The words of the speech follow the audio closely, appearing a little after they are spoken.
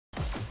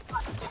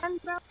run,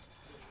 bro.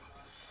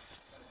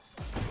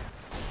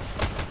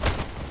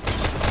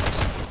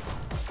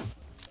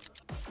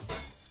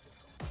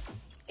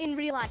 In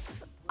real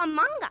life,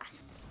 Among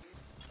Us.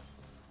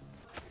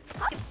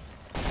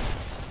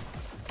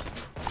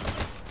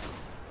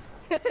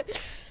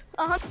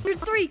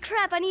 103.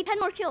 Crap, I need 10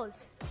 more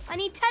kills. I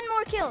need 10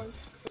 more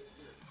kills.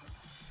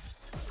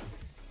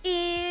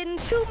 In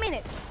 2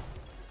 minutes.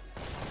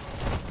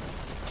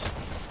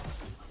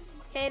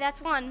 Okay,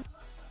 that's one.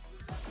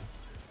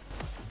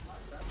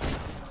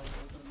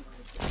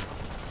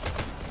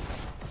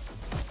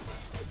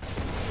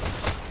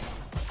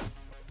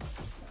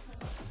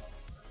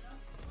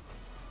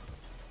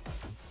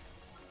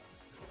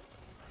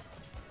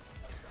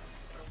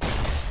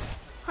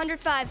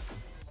 $105.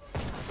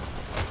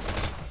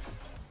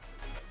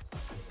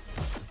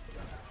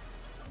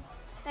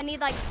 I need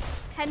like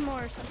 10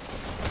 more or something.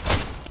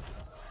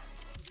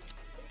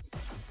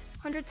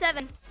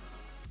 107.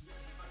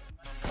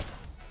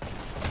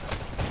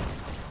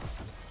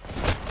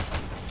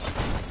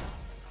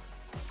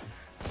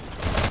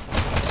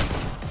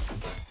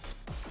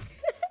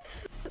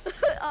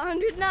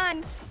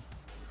 $109.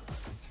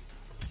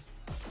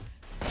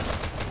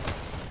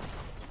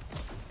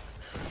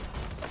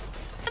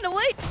 Run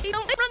away!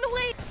 Don't run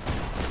away!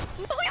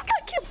 No, you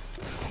got killed!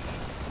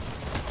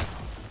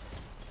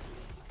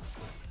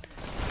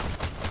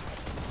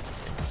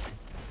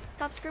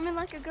 Stop screaming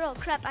like a girl.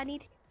 Crap, I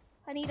need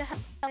a help.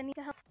 I need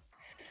a help.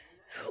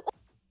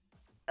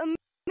 A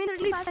minute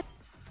 35.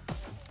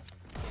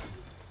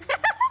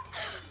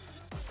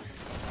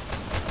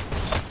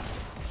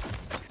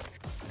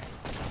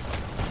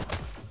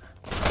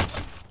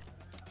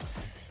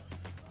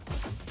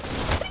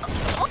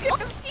 Okay,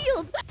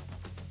 shield.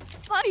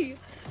 Hi.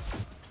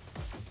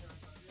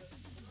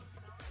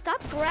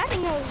 Stop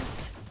grabbing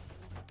those.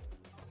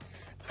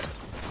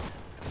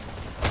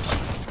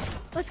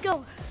 Let's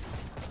go.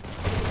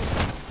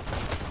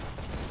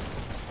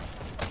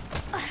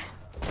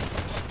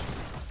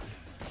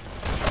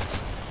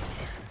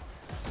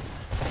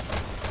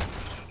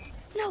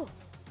 No.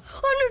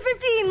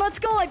 115. Let's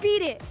go. I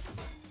beat it.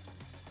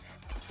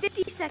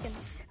 50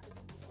 seconds.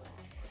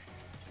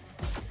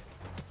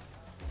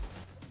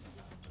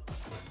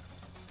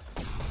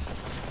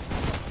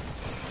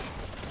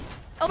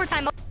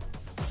 Overtime.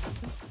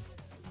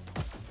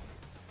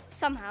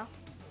 Somehow.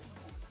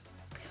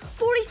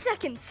 40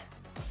 seconds.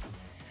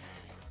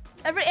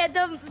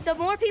 The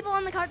more people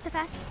on the cart, the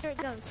faster it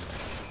goes.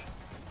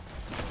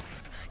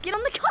 Get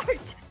on the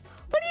cart.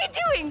 What are you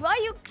doing? Why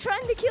are you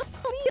trying to kill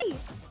me?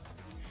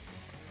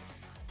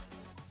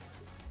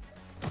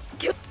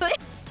 Kill it.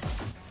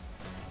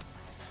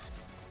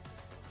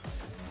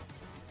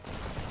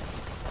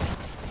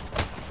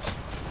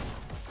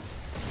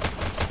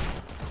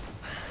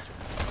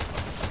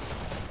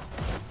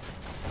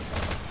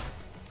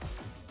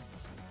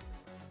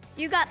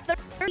 You got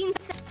 13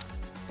 seconds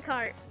on the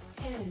cart.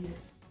 10,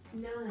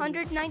 9,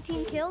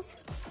 119 kills.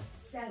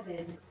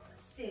 7,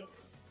 6,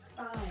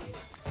 5,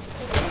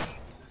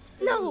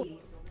 4, No. 3,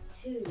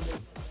 2,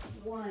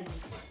 1.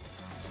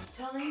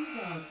 Time's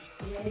up.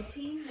 Red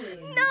team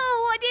wins. No,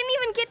 I didn't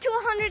even get to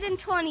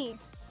 120.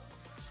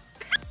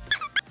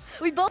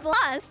 We both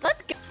lost.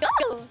 Let's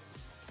go.